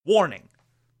Warning: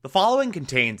 the following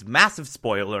contains massive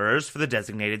spoilers for the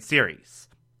designated series.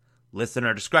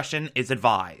 Listener discretion is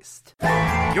advised.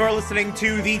 You're listening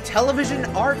to the Television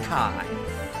Archive,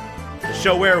 the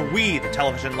show where we, the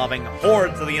television-loving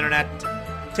hordes of the internet,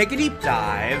 take a deep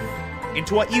dive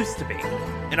into what used to be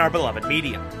in our beloved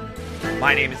medium.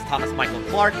 My name is Thomas Michael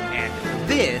Clark, and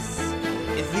this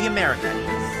is The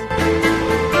Americans.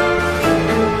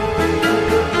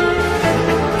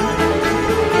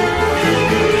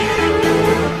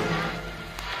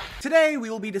 Today we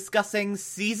will be discussing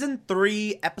Season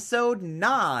 3, Episode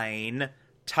 9,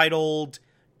 titled,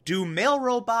 Do Male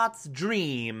Robots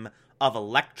Dream of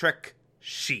Electric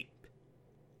Sheep?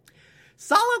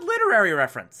 Solid literary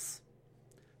reference.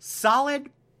 Solid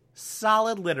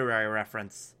literary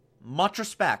reference. Much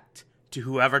respect to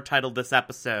whoever titled this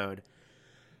episode.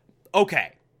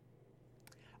 Okay.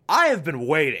 I have been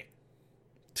waiting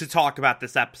to talk about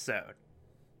this episode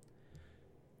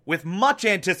with much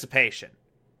anticipation.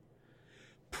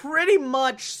 Pretty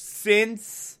much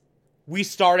since we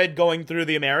started going through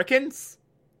The Americans.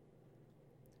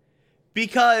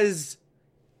 Because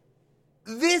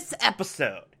this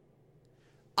episode,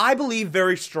 I believe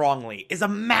very strongly, is a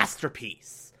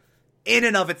masterpiece in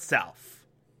and of itself.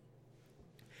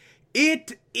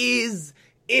 It is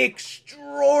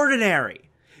extraordinary.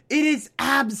 It is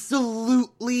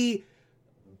absolutely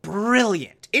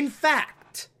brilliant. In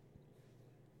fact,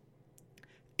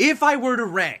 if I were to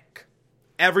rank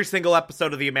every single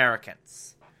episode of The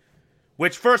Americans,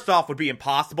 which first off would be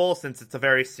impossible since it's a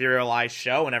very serialized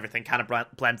show and everything kind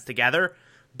of blends together,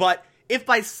 but if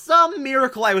by some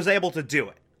miracle I was able to do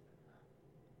it,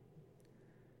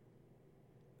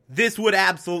 this would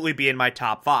absolutely be in my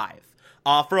top 5.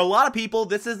 For a lot of people,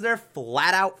 this is their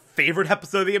flat-out favorite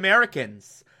episode of The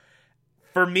Americans.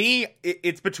 For me,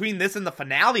 it's between this and the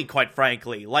finale, quite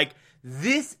frankly. Like,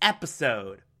 this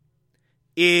episode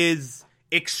is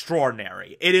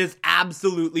extraordinary. It is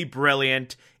absolutely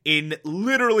brilliant in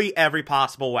literally every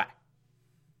possible way.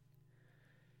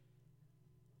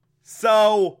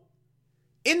 So,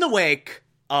 in the wake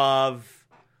of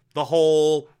the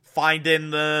whole finding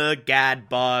the Gad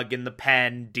bug in the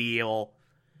pen deal,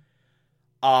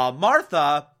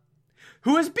 Martha,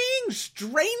 who is being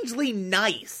strangely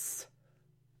nice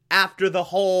after the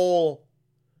whole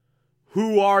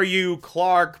 "who are you,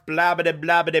 Clark, blah blah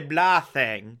blah blah blah"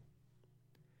 thing,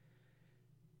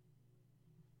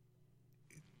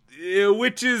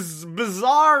 which is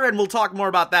bizarre, and we'll talk more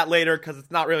about that later because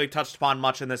it's not really touched upon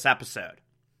much in this episode.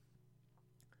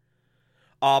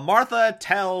 Martha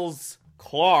tells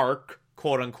Clark,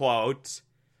 quote-unquote,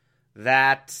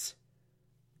 that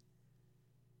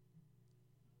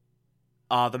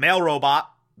the male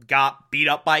robot got beat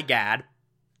up by Gad,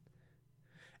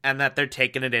 and that they're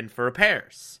taking it in for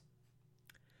repairs.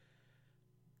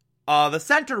 The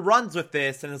center runs with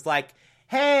this and is like,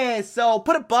 hey, so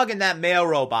put a bug in that male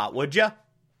robot, would ya?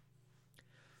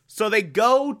 So they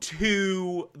go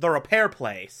to the repair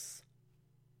place,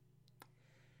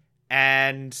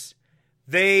 and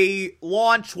they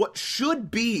launch what should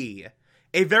be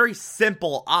a very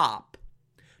simple op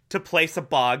to place a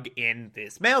bug in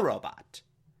this male robot.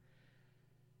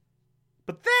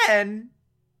 But then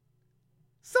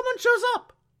someone shows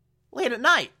up late at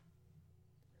night.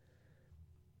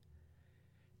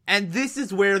 And this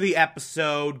is where the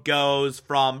episode goes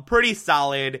from pretty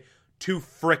solid to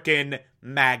frickin'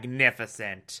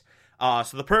 magnificent.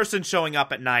 So the person showing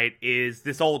up at night is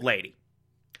this old lady.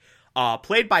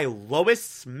 Played by Lois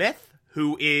Smith,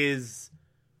 who is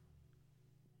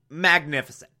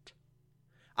magnificent.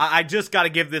 I just gotta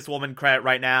give this woman credit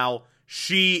right now.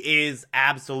 She is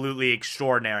absolutely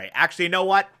extraordinary. Actually, you know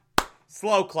what?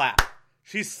 Slow clap.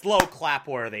 She's slow clap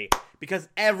worthy. Because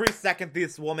every second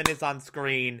this woman is on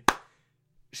screen,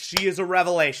 she is a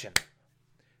revelation.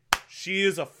 She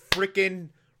is a freaking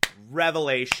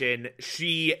revelation.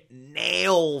 She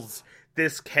nails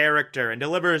this character and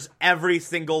delivers every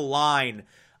single line.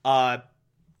 Does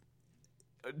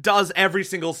every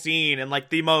single scene in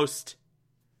like the most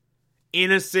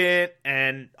innocent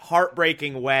and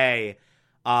heartbreaking way.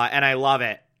 And I love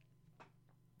it.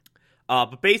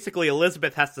 But basically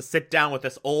Elizabeth has to sit down with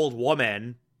this old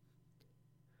woman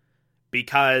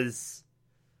because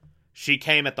she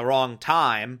came at the wrong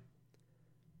time,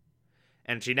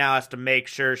 and she now has to make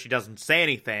sure she doesn't say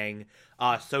anything.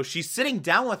 So she's sitting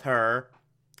down with her,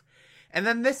 and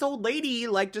then this old lady,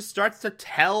 like, just starts to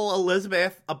tell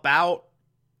Elizabeth about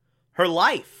her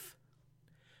life.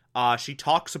 She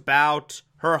talks about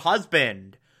her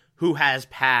husband, who has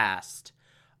passed,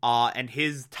 and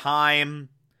his time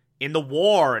in the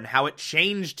war, and how it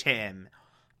changed him.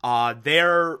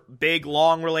 their big,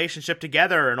 long relationship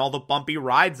together and all the bumpy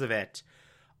rides of it.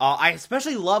 I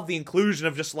especially love the inclusion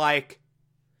of just, like,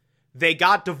 they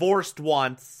got divorced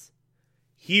once,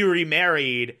 he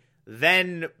remarried,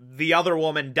 then the other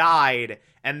woman died,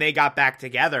 and they got back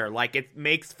together. Like, it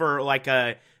makes for, like,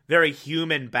 a very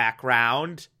human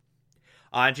background.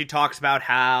 And she talks about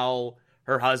how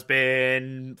her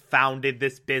husband founded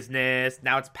this business.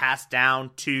 Now it's passed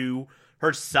down to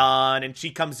her son, and she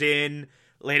comes in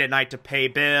late at night to pay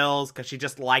bills because she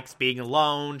just likes being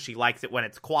alone. She likes it when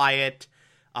it's quiet.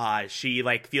 She,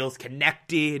 like, feels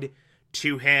connected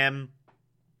to him.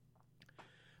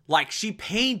 Like, she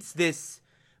paints this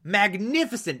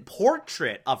magnificent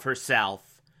portrait of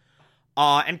herself,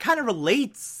 and kind of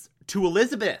relates to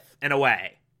Elizabeth in a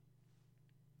way.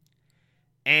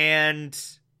 And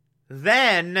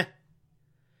then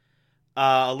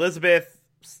Elizabeth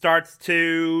starts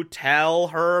to tell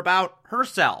her about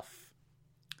herself.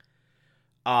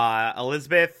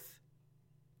 Elizabeth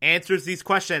answers these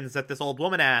questions that this old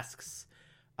woman asks.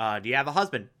 Do you have a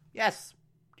husband? Yes.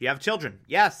 Do you have children?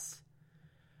 Yes.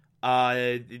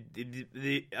 What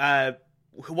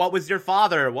was your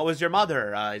father? What was your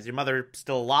mother? Is your mother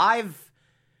still alive?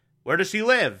 Where does she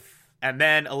live? And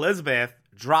then Elizabeth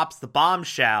drops the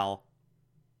bombshell.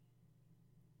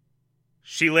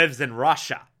 She lives in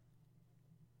Russia.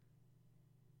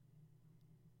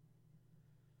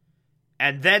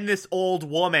 And then this old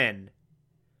woman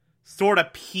sort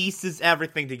of pieces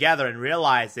everything together and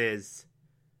realizes,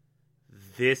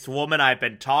 this woman I've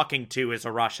been talking to is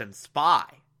a Russian spy.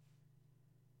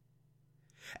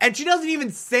 And she doesn't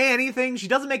even say anything. She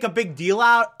doesn't make a big deal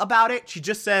out about it. She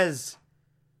just says,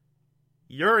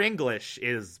 your English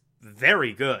is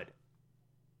very good.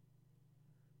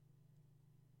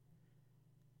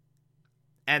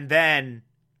 And then,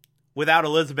 without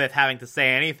Elizabeth having to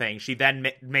say anything, she then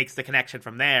makes the connection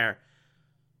from there.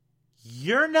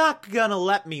 You're not gonna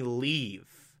let me leave,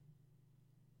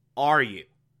 are you?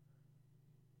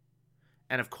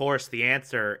 And of course, the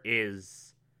answer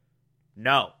is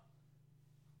no.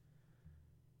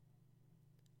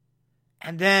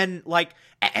 And then, like,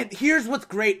 and here's what's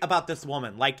great about this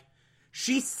woman. Like,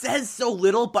 she says so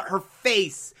little, but her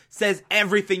face says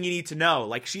everything you need to know.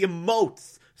 Like, she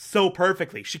emotes so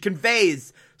perfectly. She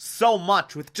conveys so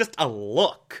much with just a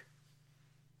look.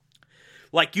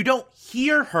 Like, you don't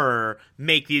hear her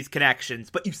make these connections,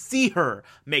 but you see her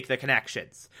make the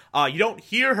connections. You don't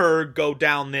hear her go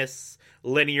down this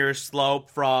linear slope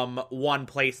from one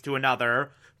place to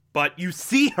another, but you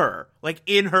see her, like,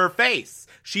 in her face.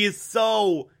 She is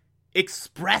so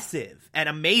expressive and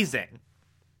amazing.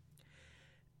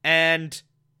 And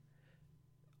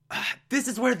this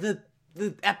is where the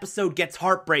episode gets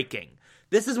heartbreaking.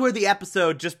 This is where the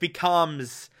episode just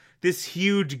becomes this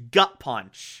huge gut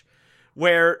punch,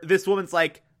 where this woman's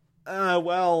like,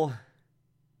 well,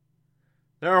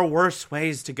 there are worse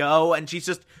ways to go, and she's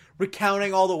just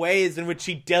recounting all the ways in which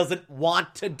she doesn't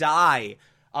want to die.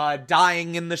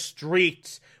 Dying in the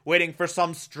street, waiting for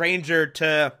some stranger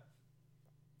to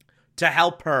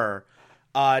help her,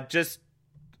 just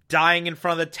dying in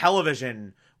front of the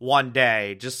television one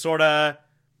day, just sort of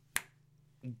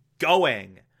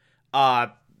going,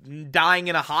 dying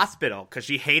in a hospital because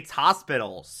she hates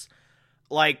hospitals,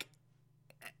 like,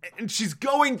 and she's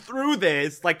going through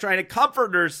this, like, trying to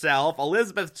comfort herself.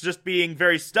 Elizabeth's just being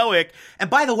very stoic, and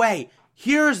by the way,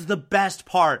 here's the best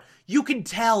part. You can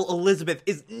tell Elizabeth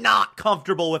is not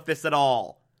comfortable with this at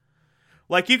all.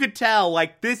 Like, you could tell,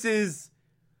 like, this is...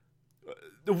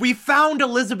 We found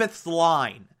Elizabeth's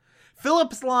line.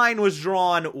 Philip's line was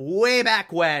drawn way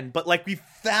back when, but, like, we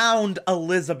found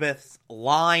Elizabeth's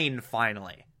line,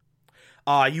 finally.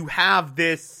 You have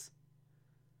this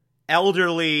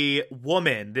elderly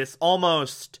woman, this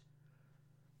almost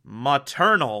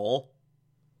maternal...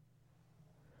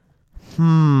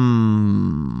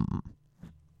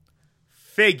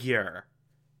 figure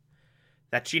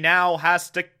that she now has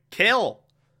to kill.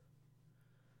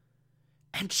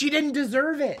 And she didn't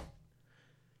deserve it.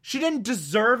 She didn't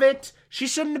deserve it. She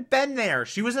shouldn't have been there.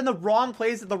 She was in the wrong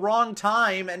place at the wrong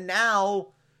time, and now,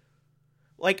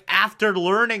 like, after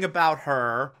learning about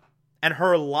her and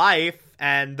her life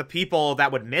and the people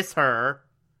that would miss her,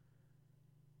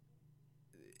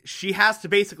 she has to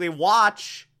basically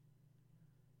watch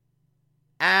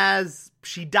as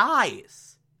she dies.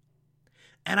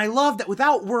 And I love that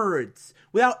without words,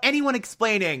 without anyone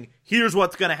explaining, here's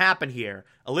what's going to happen here,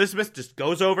 Elizabeth just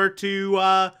goes over to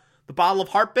the bottle of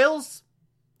heart pills.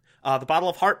 The bottle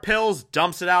of heart pills,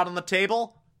 dumps it out on the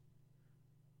table,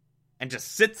 and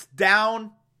just sits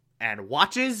down and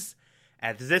watches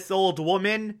as this old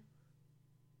woman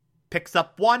picks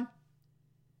up one,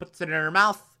 puts it in her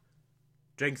mouth,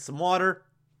 drinks some water,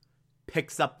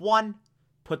 picks up one,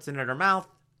 puts it in her mouth,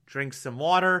 drinks some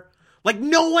water. Like,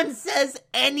 no one says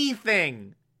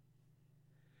anything.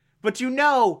 But you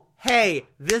know, hey,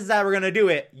 this is how we're gonna do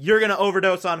it. You're gonna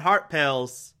overdose on heart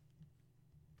pills.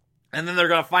 And then they're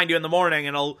gonna find you in the morning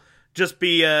and it'll just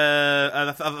be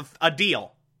a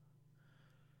deal.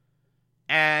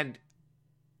 And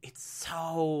it's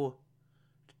so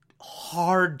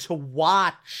hard to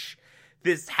watch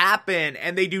this happen.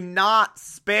 And they do not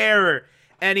spare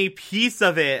any piece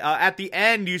of it. At the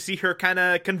end, you see her kind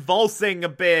of convulsing a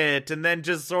bit and then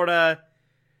just sort of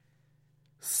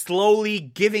slowly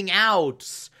giving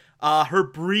out. Her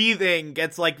breathing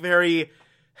gets like very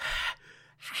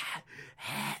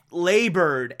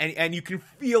labored, and you can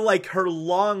feel like her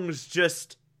lungs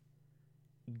just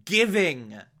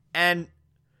giving, and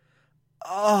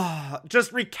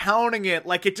just recounting it,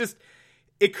 like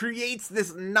it creates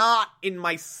this knot in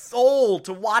my soul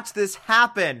to watch this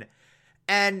happen.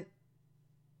 And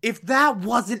if that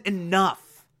wasn't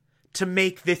enough to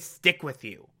make this stick with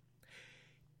you,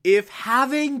 if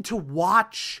having to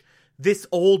watch this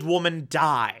old woman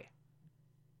die,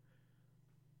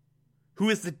 who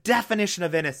is the definition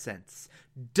of innocence,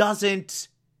 doesn't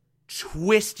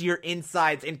twist your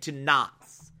insides into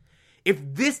knots, if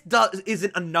this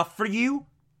isn't enough for you,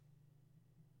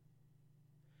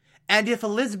 and if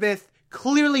Elizabeth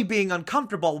clearly being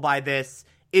uncomfortable by this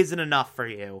isn't enough for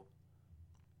you,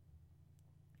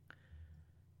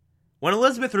 when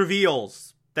Elizabeth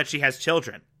reveals that she has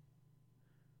children,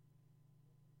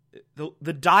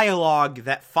 the dialogue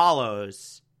that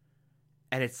follows,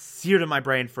 and it's seared in my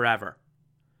brain forever.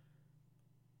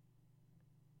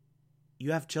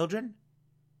 You have children?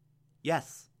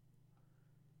 Yes.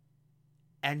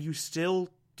 And you still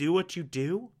do what you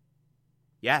do?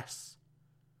 Yes.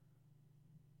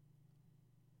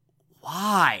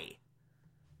 Why?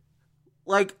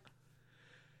 Like,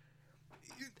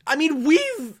 I mean,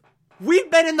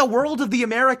 we've been in the world of the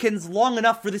Americans long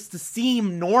enough for this to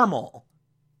seem normal.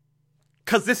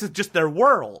 'Cause this is just their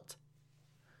world.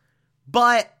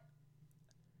 But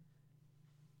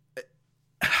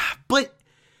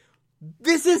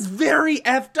this is very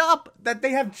effed up that they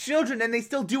have children and they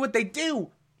still do what they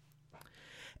do.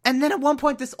 And then at one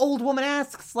point this old woman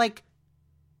asks, like,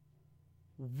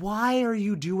 why are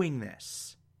you doing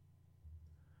this?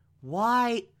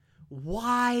 Why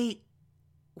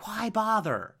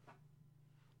bother?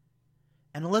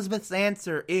 And Elizabeth's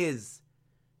answer is,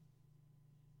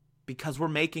 because we're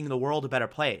making the world a better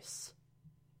place.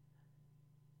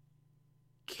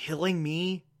 Killing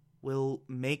me will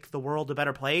make the world a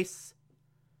better place?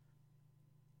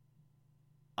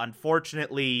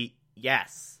 Unfortunately,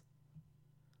 yes.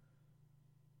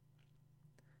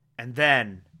 And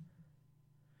then,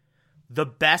 the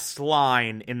best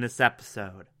line in this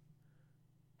episode.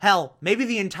 Hell, maybe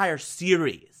the entire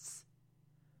series.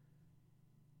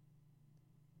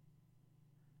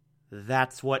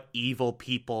 That's what evil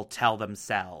people tell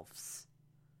themselves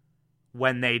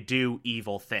when they do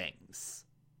evil things.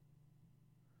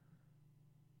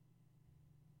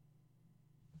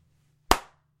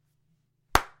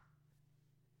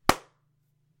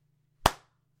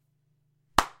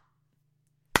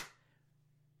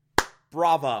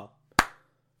 Bravo.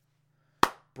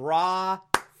 Bra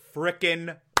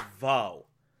frickin' vo.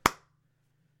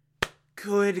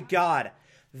 Good God.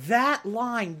 That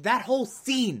line, that whole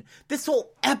scene, this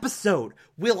whole episode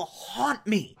will haunt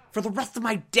me for the rest of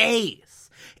my days.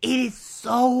 It is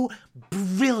so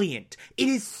brilliant. It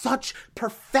is such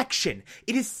perfection.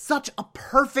 It is such a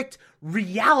perfect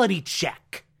reality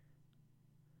check.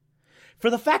 For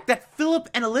the fact that Philip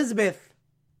and Elizabeth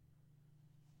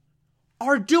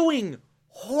are doing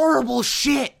horrible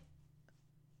shit,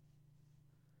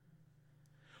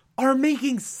 are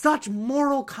making such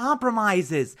moral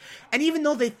compromises, and even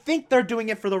though they think they're doing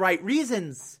it for the right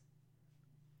reasons,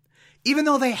 even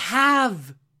though they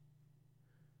have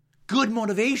good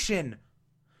motivation,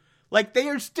 like, they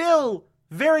are still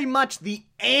very much the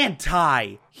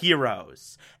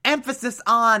anti-heroes. Emphasis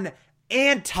on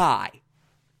anti.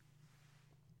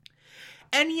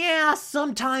 And yeah,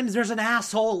 sometimes there's an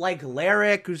asshole like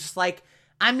Lyric who's just like,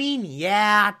 I mean,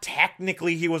 yeah,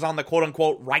 technically he was on the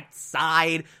quote-unquote right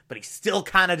side, but he still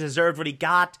kind of deserved what he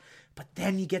got. But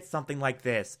then you get something like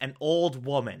this, an old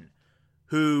woman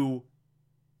who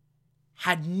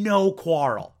had no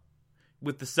quarrel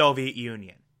with the Soviet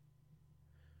Union,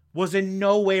 was in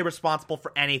no way responsible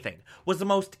for anything, was the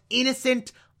most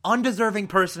innocent, undeserving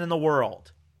person in the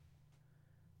world.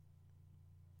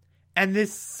 And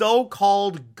this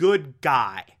so-called good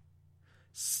guy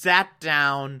sat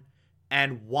down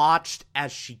and watched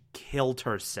as she killed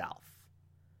herself.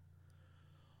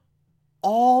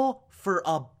 All for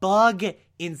a bug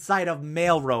inside of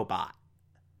male robot.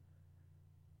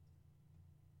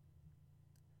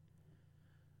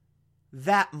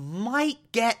 That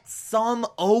might get some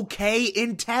okay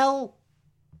intel,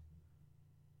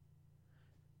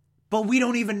 but we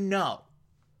don't even know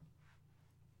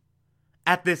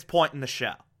at this point in the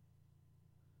show.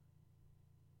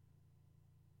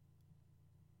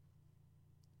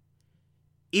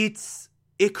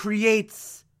 It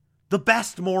creates the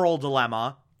best moral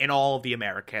dilemma in all of the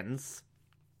Americans.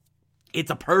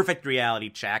 It's a perfect reality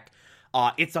check.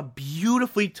 It's a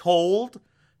beautifully told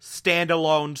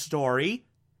standalone story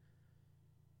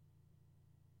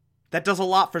that does a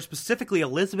lot for specifically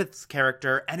Elizabeth's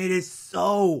character, and it is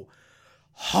so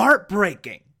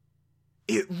heartbreaking.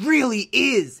 It really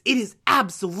is. It is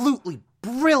absolutely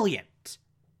brilliant.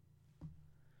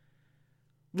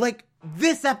 Like,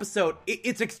 this episode,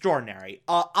 it's extraordinary.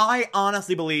 I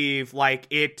honestly believe, like,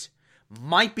 it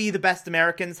might be the best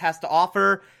Americans has to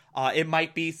offer. It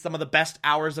might be some of the best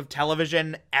hours of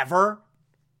television ever.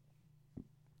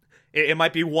 It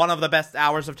might be one of the best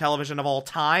hours of television of all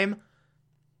time.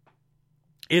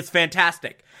 It's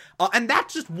fantastic. And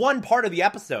that's just one part of the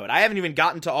episode. I haven't even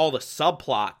gotten to all the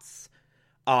subplots.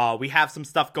 We have some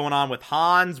stuff going on with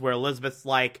Hans where Elizabeth's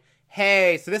like,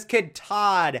 hey, so this kid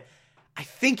Todd, I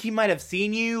think he might have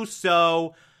seen you,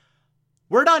 so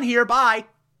we're done here, bye.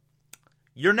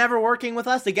 You're never working with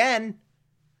us again.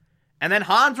 And then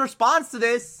Hans responds to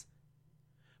this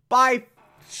by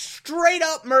straight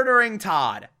up murdering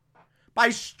Todd.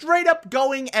 By straight up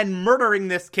going and murdering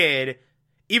this kid,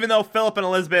 even though Philip and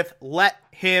Elizabeth let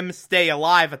him stay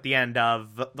alive at the end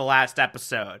of the last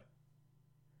episode.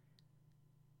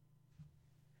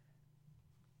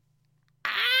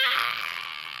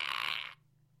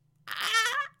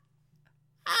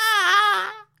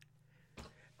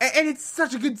 And it's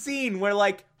such a good scene where,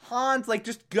 like, Hans, like,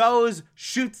 just goes,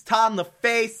 shoots Todd in the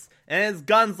face, and his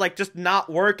gun's, like, just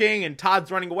not working, and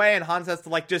Todd's running away, and Hans has to,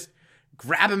 like, just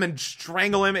grab him and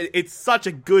strangle him. It's such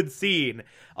a good scene.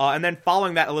 And then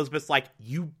following that, Elizabeth's like,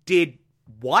 you did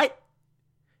what?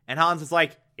 And Hans is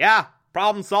like, yeah,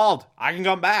 problem solved. I can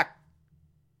come back.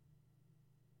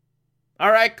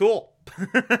 All right, cool.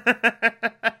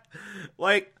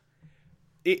 Like,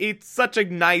 it's such a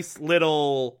nice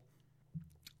little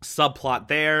subplot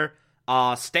there.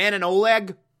 Stan and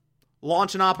Oleg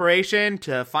launch an operation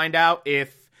to find out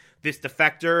if this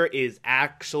defector is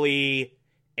actually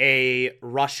a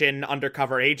Russian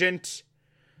undercover agent,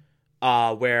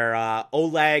 where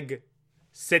Oleg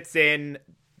sits in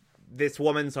this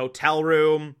woman's hotel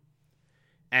room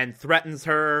and threatens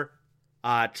her,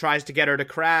 tries to get her to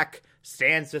crack.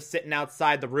 Stan's just sitting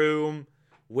outside the room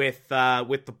with the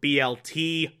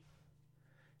BLT,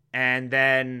 and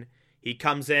then he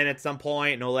comes in at some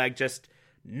point, and Oleg just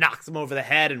knocks him over the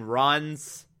head and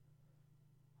runs.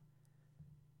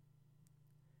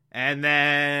 And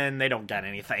then they don't get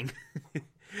anything.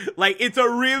 Like, it's a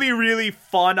really, really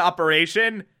fun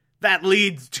operation that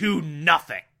leads to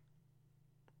nothing.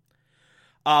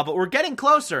 But we're getting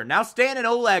closer. Now Stan and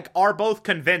Oleg are both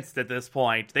convinced at this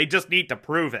point. They just need to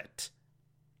prove it.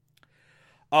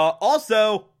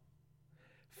 Also,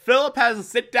 Philip has a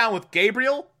sit down with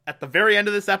Gabriel at the very end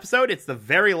of this episode. It's the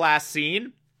very last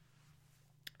scene.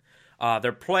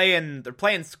 They're playing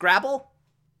Scrabble.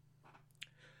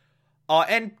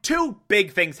 And two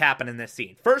big things happen in this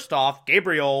scene. First off,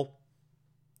 Gabriel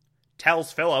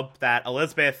tells Philip that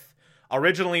Elizabeth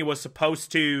originally was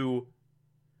supposed to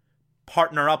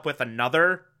partner up with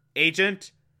another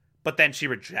agent, but then she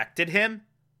rejected him.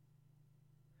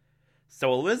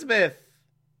 So Elizabeth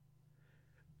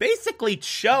basically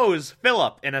chose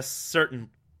Philip in a certain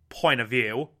point of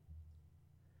view.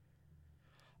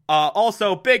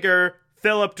 Also bigger,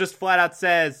 Philip just flat out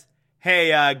says,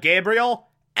 hey, Gabriel,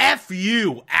 F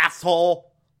you,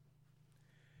 asshole.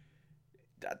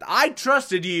 I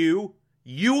trusted you.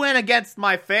 You went against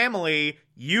my family.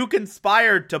 You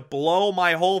conspired to blow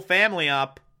my whole family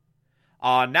up.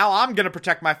 Now I'm gonna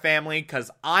protect my family because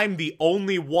I'm the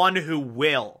only one who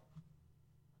will.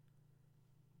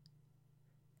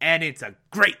 And it's a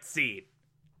great scene.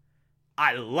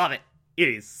 I love it. It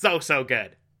is so, so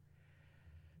good.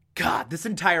 God, this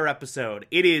entire episode,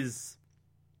 it is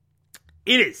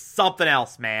something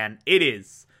else, man. It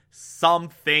is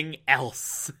something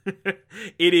else.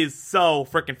 It is so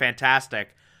freaking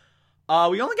fantastic. We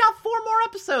only got 4 more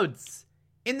episodes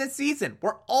in this season.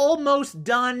 We're almost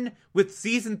done with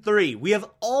season 3. We have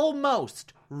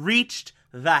almost reached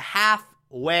the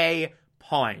halfway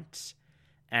point.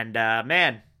 And,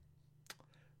 man,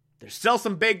 there's still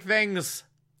some big things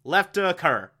left to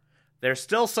occur. There's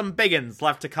still some biggins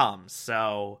left to come,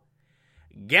 so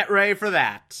get ready for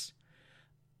that.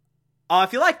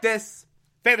 If you like this,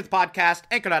 favorite the podcast,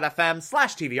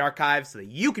 anchor.fm/TV archives, so that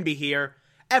you can be here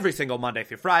every single Monday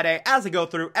through Friday as I go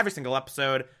through every single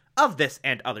episode of this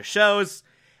and other shows.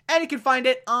 And you can find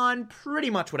it on pretty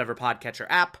much whatever podcatcher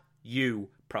app you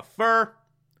prefer.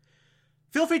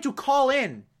 Feel free to call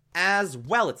in as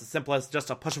well. It's as simple as just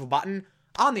a push of a button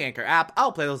on the Anchor app.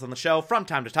 I'll play those on the show from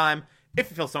time to time if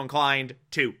you feel so inclined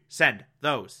to send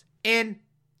those in.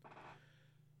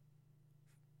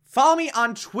 Follow me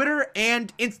on Twitter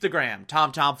and Instagram,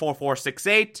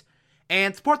 TomTom4468,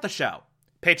 and support the show.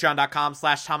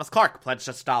 Patreon.com/Thomas Clark. Pledge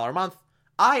just $1 a month.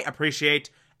 I appreciate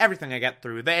everything I get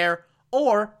through there.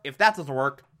 Or, if that doesn't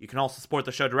work, you can also support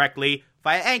the show directly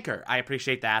via Anchor. I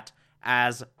appreciate that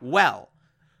as well.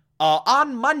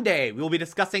 On Monday, we will be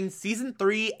discussing Season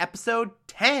 3, Episode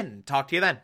 10. Talk to you then.